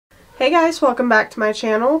Hey guys, welcome back to my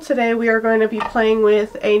channel. Today we are going to be playing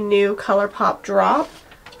with a new Colourpop drop.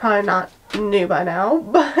 It's probably not new by now,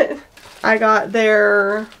 but I got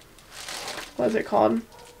their, what is it called?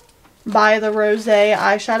 By the Rose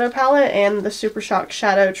eyeshadow palette and the Super Shock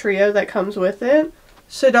Shadow Trio that comes with it.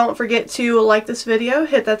 So don't forget to like this video,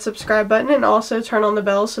 hit that subscribe button, and also turn on the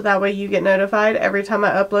bell so that way you get notified every time I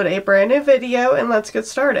upload a brand new video, and let's get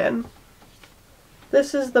started.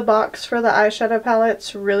 This is the box for the eyeshadow palette.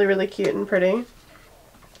 It's really, really cute and pretty.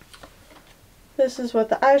 This is what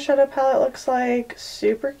the eyeshadow palette looks like.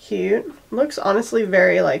 Super cute. Looks honestly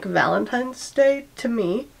very like Valentine's Day to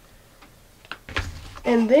me.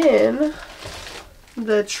 And then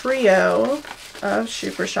the trio of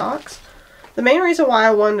Super Shocks. The main reason why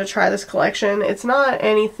I wanted to try this collection, it's not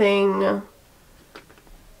anything,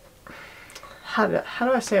 how do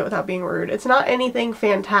I say it without being rude? It's not anything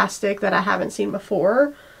fantastic that I haven't seen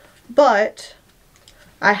before, but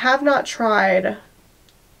I have not tried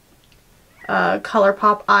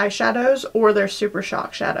Colourpop eyeshadows or their Super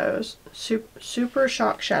Shock shadows. Super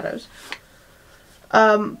Shock shadows.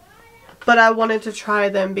 But I wanted to try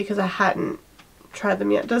them because I hadn't tried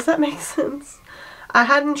them yet. Does that make sense? I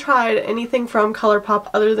hadn't tried anything from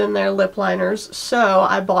Colourpop other than their lip liners, so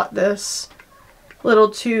I bought this little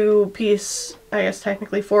 2-piece, I guess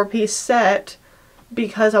technically 4-piece set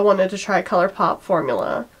because I wanted to try Colourpop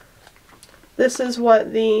formula. This is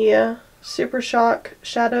what the Super Shock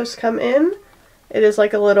shadows come in. It is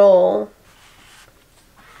like a little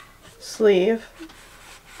sleeve,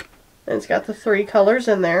 and it's got the 3 colors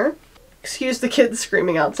in there. Excuse the kids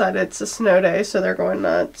screaming outside, it's a snow day, so they're going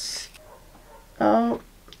nuts. Oh,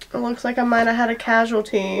 it looks like I might have had a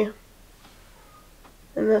casualty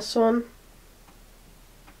in this one.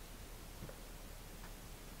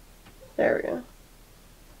 There we go.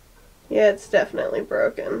 Yeah, it's definitely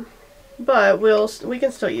broken, but we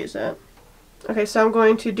can still use it. Okay, so I'm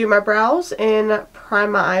going to do my brows and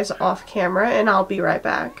prime my eyes off camera, and I'll be right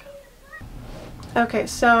back. Okay,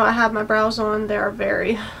 so I have my brows on. They are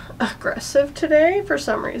very aggressive today for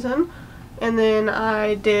some reason. And then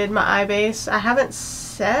I did my eye base. I haven't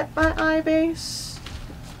set my eye base.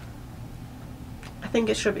 I think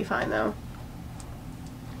it should be fine though.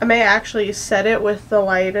 I may actually set it with the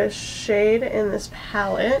lightest shade in this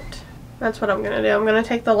palette. That's what I'm going to do. I'm going to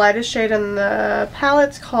take the lightest shade in the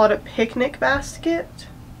palette's called a Picnic Basket.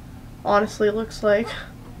 Honestly, it looks like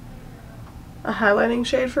a highlighting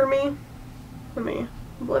shade for me. Let me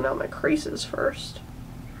blend out my creases first.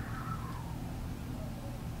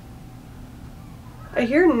 I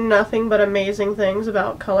hear nothing but amazing things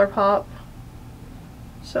about Colourpop,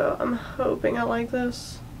 so I'm hoping I like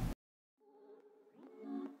this.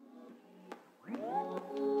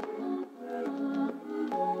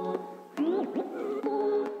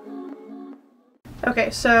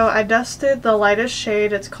 Okay, so I dusted the lightest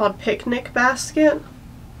shade. It's called Picnic Basket.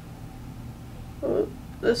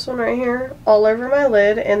 This one right here, all over my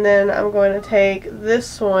lid, and then I'm going to take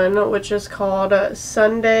this one, which is called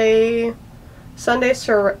Sunday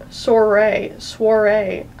Soiree.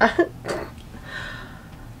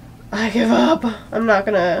 I give up. I'm not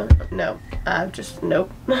gonna, no,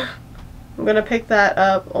 nope. I'm gonna pick that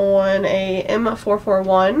up on a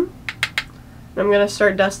M441. I'm gonna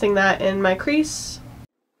start dusting that in my crease.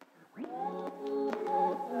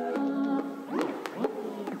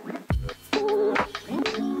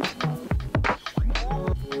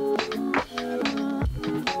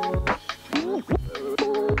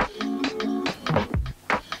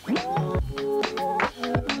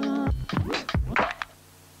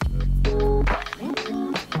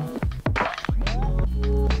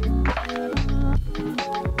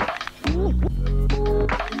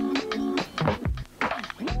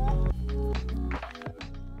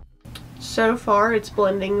 So far it's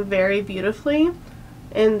blending very beautifully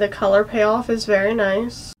and the color payoff is very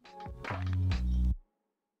nice.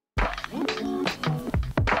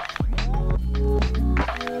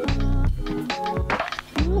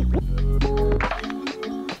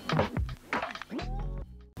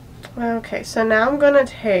 Okay, so now I'm gonna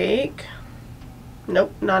take,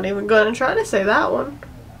 nope, not even gonna try to say that one.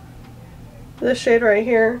 This shade right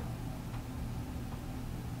here.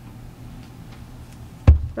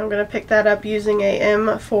 I'm going to pick that up using a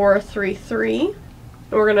M433, and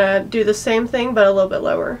we're going to do the same thing but a little bit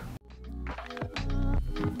lower.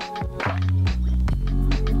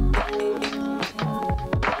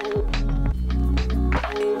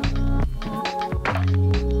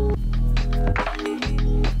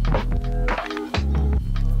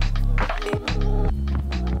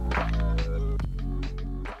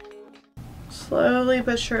 Slowly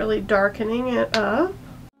but surely darkening it up.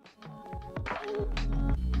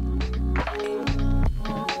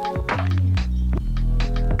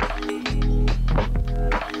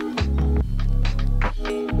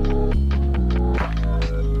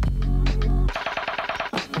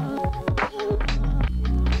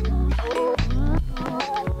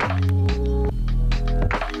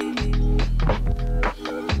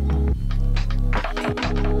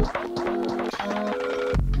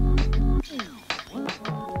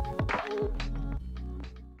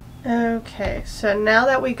 so now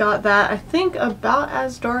that we got that, I think about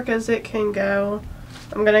as dark as it can go,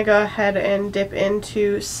 I'm going to go ahead and dip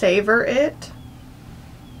into Savor It.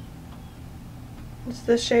 It's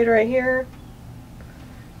this shade right here.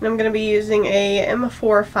 And I'm going to be using a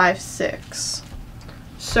M456.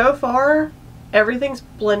 So far, everything's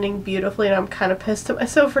blending beautifully, and I'm kind of pissed at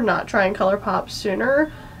myself for not trying Colourpop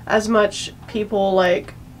sooner. As much as people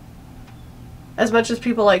like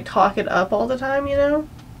talk it up all the time, you know?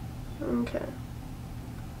 Okay.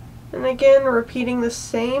 And again, repeating the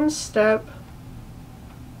same step,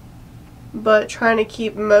 but trying to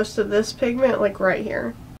keep most of this pigment like right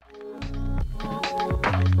here.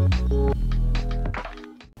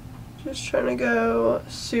 Just trying to go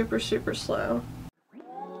super, super slow.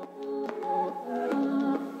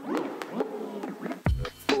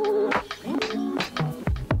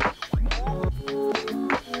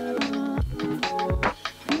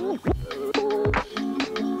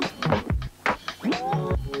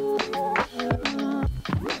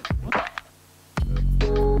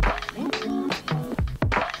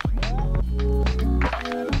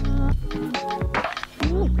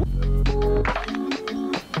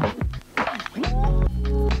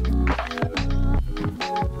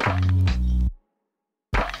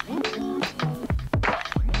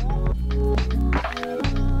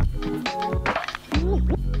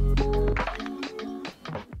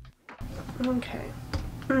 Okay,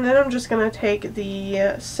 and then I'm just going to take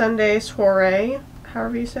the Sunday Soiree,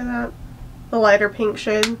 however you say that, the lighter pink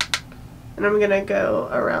shade, and I'm going to go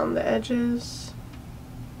around the edges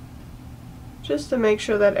just to make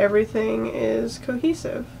sure that everything is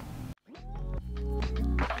cohesive.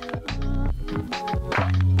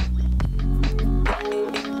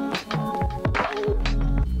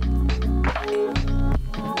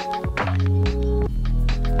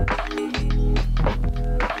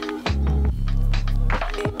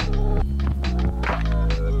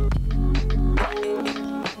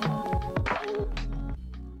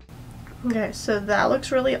 Okay, so that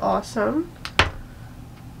looks really awesome. I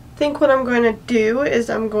think what I'm going to do is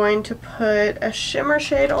I'm going to put a shimmer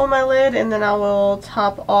shade on my lid, and then I will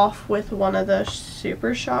top off with one of the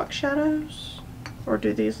Super Shock shadows. Or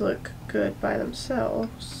do these look good by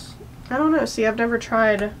themselves? I don't know. See, I've never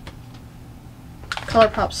tried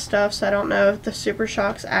Colourpop stuff, so I don't know if the Super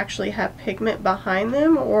Shocks actually have pigment behind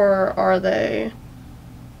them, or are they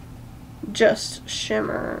just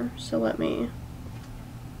shimmer. So let me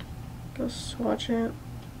go swatch it.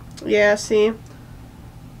 Yeah, see?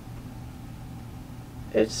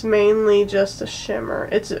 It's mainly just a shimmer.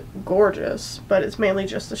 It's gorgeous, but it's mainly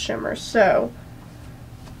just a shimmer. So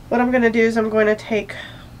what I'm going to do is I'm going to take,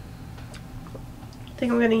 I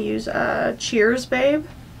think I'm going to use Cheers Babe.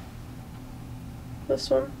 This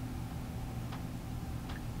one.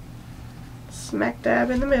 Smack dab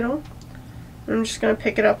in the middle. And I'm just going to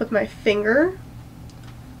pick it up with my finger,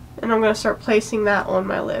 and I'm going to start placing that on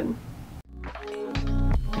my lid.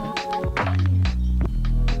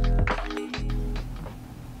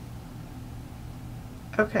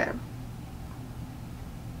 Okay.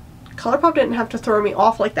 Colourpop didn't have to throw me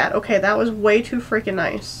off like that. Okay, that was way too freaking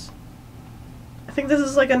nice. I think this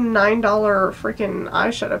is like a $9 freaking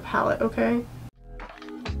eyeshadow palette, okay?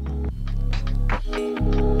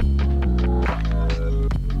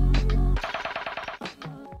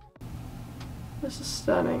 This is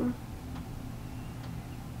stunning.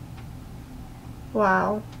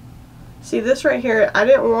 Wow. See, this right here, I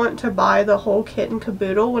didn't want to buy the whole kit and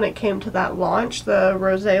caboodle when it came to that launch, the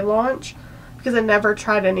Rosé launch, because I never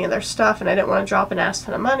tried any of their stuff and I didn't want to drop an ass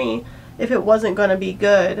ton of money if it wasn't going to be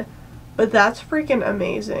good. But that's freaking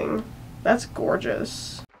amazing. That's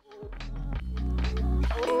gorgeous.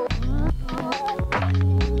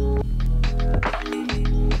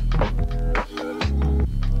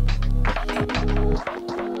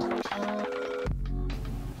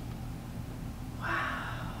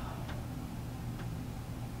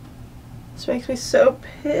 This makes me so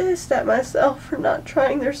pissed at myself for not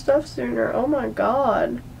trying their stuff sooner. Oh my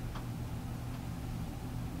god.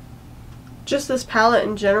 Just this palette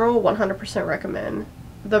in general, 100% recommend.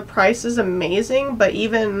 The price is amazing, but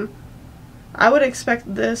even I would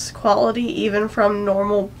expect this quality even from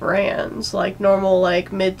normal brands, like normal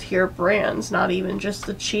like mid-tier brands, not even just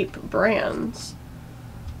the cheap brands.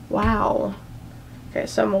 Wow. Okay,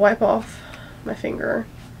 so I'm gonna wipe off my finger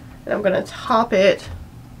and I'm gonna top it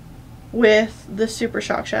with the Super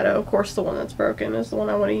Shock shadow. Of course, the one that's broken is the one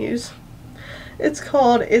I want to use. It's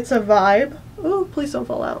called It's a Vibe. Oh, please don't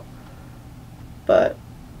fall out. But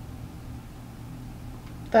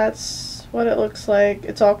that's what it looks like.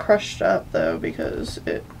 It's all crushed up though because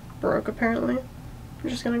it broke apparently. I'm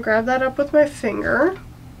just going to grab that up with my finger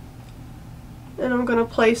And I'm going to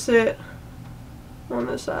place it on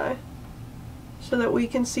this eye so that we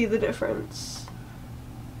can see the difference.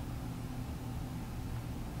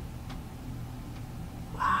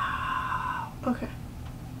 Wow. Okay.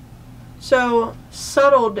 So,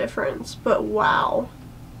 subtle difference, but wow.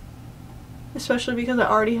 Especially because I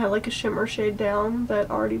already had like a shimmer shade down that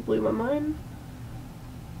already blew my mind.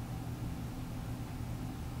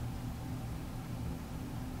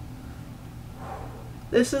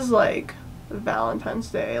 This is like Valentine's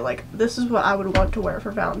Day. Like, this is what I would want to wear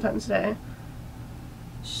for Valentine's Day.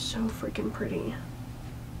 So freaking pretty.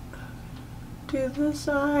 To the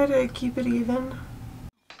side to keep it even.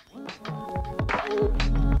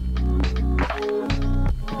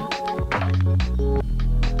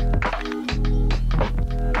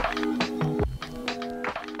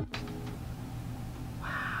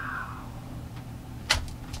 Wow.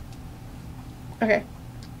 Okay.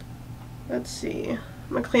 Let's see.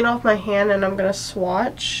 I'm going to clean off my hand and I'm going to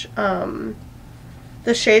swatch the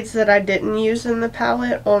shades that I didn't use in the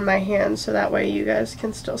palette on my hand so that way you guys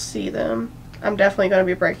can still see them. I'm definitely going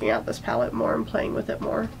to be breaking out this palette more and playing with it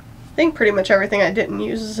more. I think pretty much everything I didn't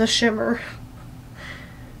use is a shimmer.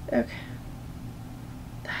 Okay.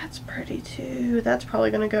 That's pretty too. That's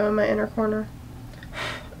probably going to go in my inner corner.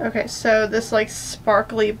 Okay, so this like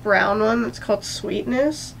sparkly brown one, it's called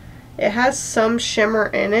Sweetness. It has some shimmer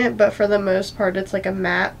in it, but for the most part it's like a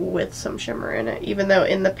matte with some shimmer in it. Even though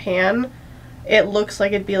in the pan it looks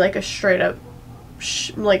like it'd be like a straight up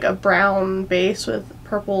like a brown base with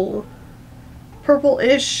purple-ish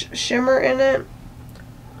shimmer in it.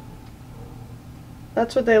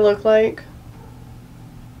 That's what they look like.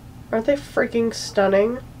 Aren't they freaking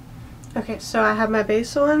stunning? Okay, so I have my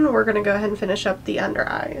base on. We're gonna go ahead and finish up the under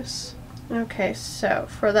eyes. Okay, so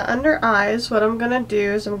for the under eyes, what I'm going to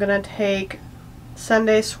do is I'm going to take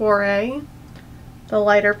Sunday Soiree, the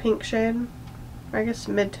lighter pink shade, or I guess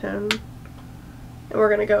mid-tone, and we're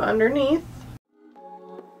going to go underneath.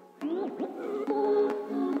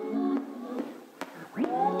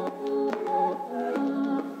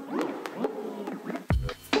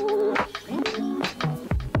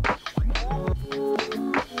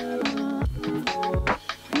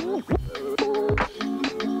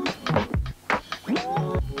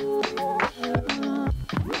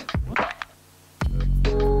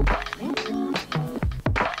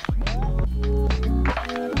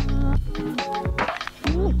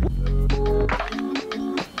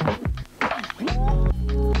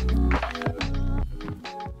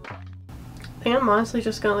 I think I'm honestly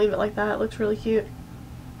just going to leave it like that. It looks really cute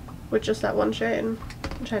with just that one shade,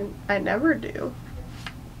 which I never do.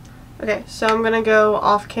 Okay, so I'm going to go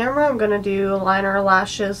off camera. I'm going to do liner,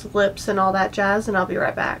 lashes, lips, and all that jazz, and I'll be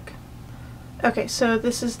right back. Okay, so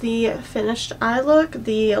this is the finished eye look.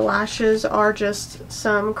 The lashes are just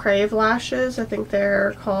some Crave lashes. I think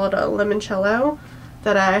they're called a limoncello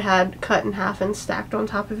that I had cut in half and stacked on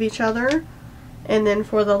top of each other. And then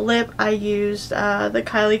for the lip, I used the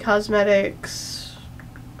Kylie Cosmetics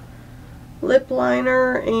lip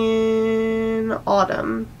liner in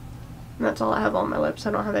Autumn. And that's all I have on my lips.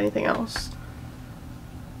 I don't have anything else.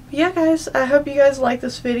 But yeah, guys, I hope you guys like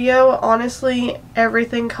this video. Honestly,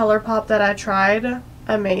 everything Colourpop that I tried,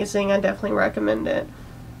 amazing. I definitely recommend it.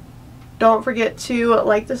 Don't forget to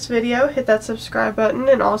like this video, hit that subscribe button,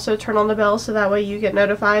 and also turn on the bell so that way you get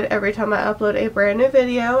notified every time I upload a brand new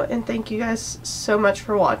video. And thank you guys so much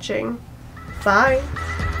for watching. Bye!